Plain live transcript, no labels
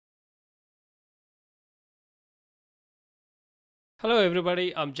Hello,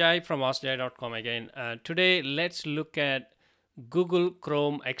 everybody. I'm Jai from AskJai.com again. Today, let's look at Google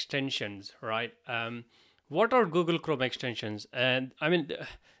Chrome extensions, right? What are Google Chrome extensions? And I mean,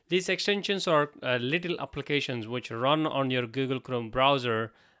 these extensions are little applications which run on your Google Chrome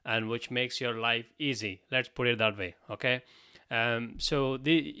browser and which makes your life easy. Let's put it that way, okay? So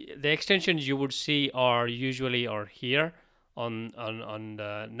the extensions you would see are usually are here on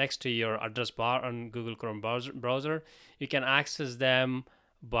the next to your address bar on Google Chrome browser. You can access them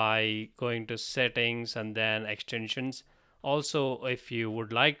by going to settings and then extensions. Also, if you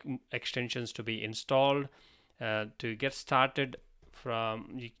would like extensions to be installed to get started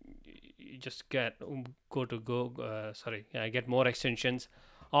from you just get more extensions,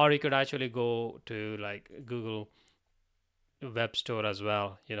 or you could actually go to like Google Web Store as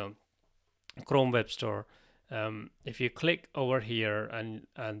well, Chrome Web Store. If you click over here and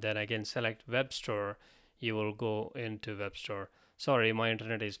then again select Web Store, you will go into Web Store. Sorry, my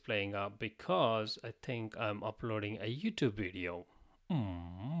internet is playing up because I think I'm uploading a YouTube video.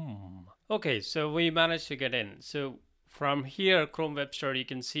 Okay, so we managed to get in. So from here, Chrome Web Store, you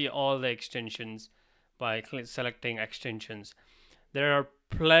can see all the extensions by selecting extensions. There are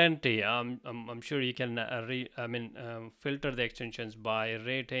plenty. I'm sure you can filter the extensions by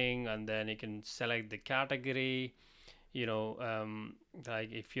rating, and then you can select the category.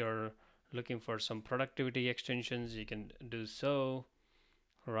 Like if you're looking for some productivity extensions, you can do so,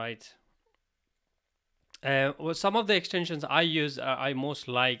 right? Well, some of the extensions I use, I most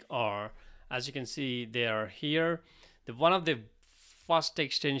like are, as you can see, they are here. One of the first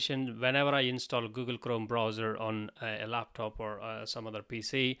extension whenever I install Google Chrome browser on a laptop or some other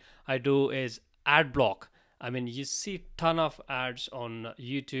PC, I do is Adblock. I mean, you see ton of ads on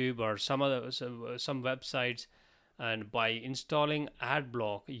YouTube or some websites, and by installing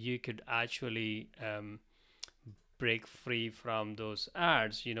Adblock, you could actually break free from those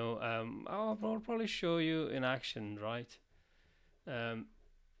ads. I'll probably show you in action, right? Um,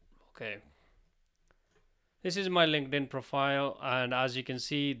 okay. This is my LinkedIn profile, and as you can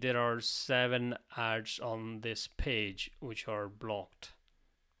see, there are 7 ads on this page which are blocked.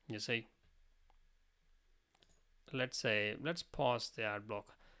 You see? Let's pause the ad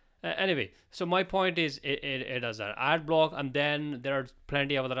block. Anyway, so my point is it does that ad block, and then there are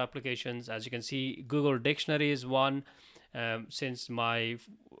plenty of other applications. As you can see, Google Dictionary is one. Since my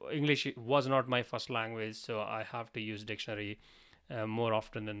English was not my first language, so I have to use dictionary more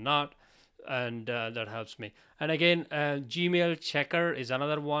often than not, and that helps me. And again, Gmail checker is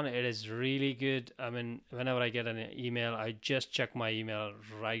another one. It is really good. I mean, whenever I get an email, I just check my email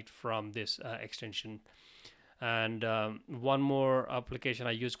right from this extension. And one more application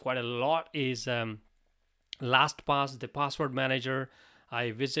I use quite a lot is LastPass, the password manager. I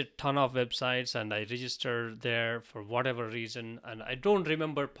visit ton of websites and I register there for whatever reason, and I don't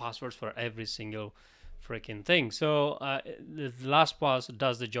remember passwords for every single freaking thing. So the LastPass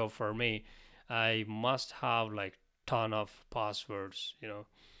does the job for me. I must have like ton of passwords,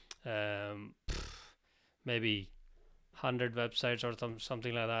 maybe 100 websites or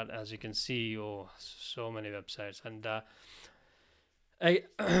something like that. As you can see, oh, so many websites. And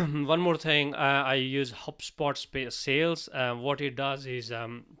one more thing, I use HubSpot sales. What it does is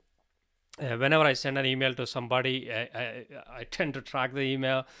whenever I send an email to somebody, I tend to track the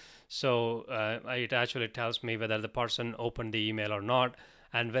email. So it actually tells me whether the person opened the email or not,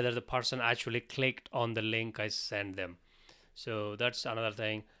 and whether the person actually clicked on the link I sent them. So that's another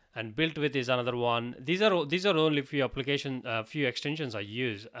thing. And built with is another one. These are only few extensions I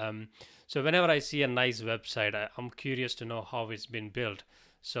use. So whenever I see a nice website, I'm curious to know how it's been built.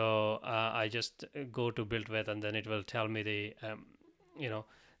 So I just go to build with, and then it will tell me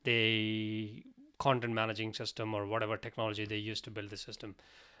the content managing system or whatever technology they use to build the system.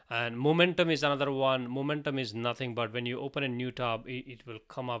 And Momentum is another one. Momentum is nothing but when you open a new tab, it will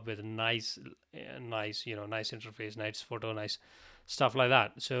come up with a nice interface, nice photo, nice stuff like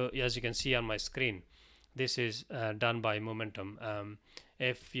that. So as you can see on my screen, this is done by Momentum.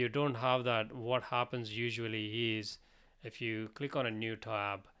 If you don't have that, what happens usually is if you click on a new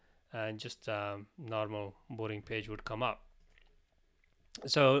tab, and just a normal boring page would come up.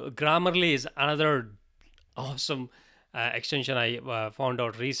 So Grammarly is another awesome extension I found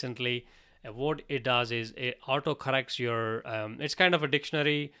out recently. What it does is it auto corrects your it's kind of a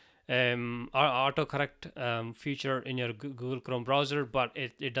dictionary autocorrect feature in your Google Chrome browser, but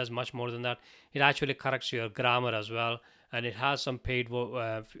it does much more than that. It actually corrects your grammar as well, and it has some paid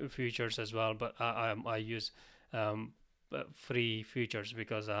features as well, but I use free features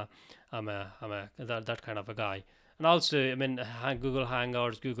because I'm that kind of a guy. And also, I mean, Google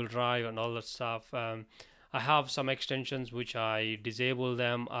Hangouts, Google Drive, and all that stuff. I have some extensions which I disable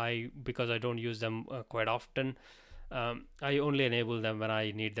them, I because I don't use them quite often. I only enable them when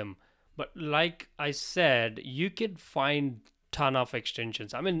I need them. But like I said, you can find ton of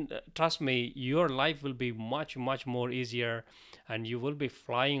extensions. I mean, trust me, your life will be much more easier, and you will be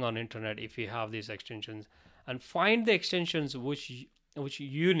flying on internet if you have these extensions. And find the extensions which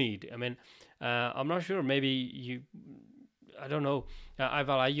you need. I mean, I'm not sure. Maybe you, I don't know.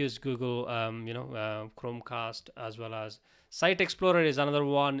 I use Google, Chromecast, as well as Site Explorer is another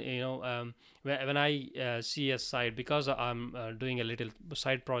one. When I see a site, because I'm doing a little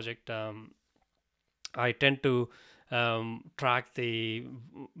side project, I tend to track the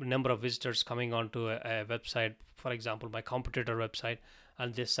number of visitors coming onto a website. For example, my competitor website,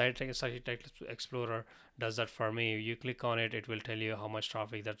 and this site Explorer does that for me. You click on it, it will tell you how much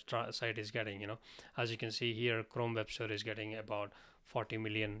traffic that site is getting. As you can see here, Chrome Web Store is getting about 40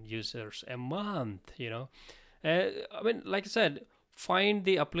 million users a month. I mean, like I said, find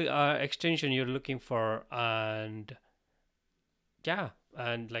the extension you're looking for, and yeah,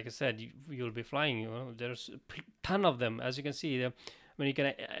 and like I said, you'll be flying. There's a ton of them, as you can see. When you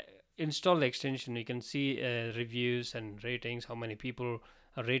can install the extension, you can see reviews and ratings, how many people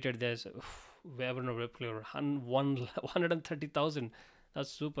are rated this. We have no reply, 130,000. That's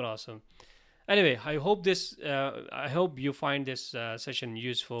super awesome. Anyway, I hope you find this session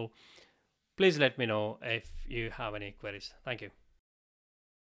useful. Please let me know if you have any queries. Thank you.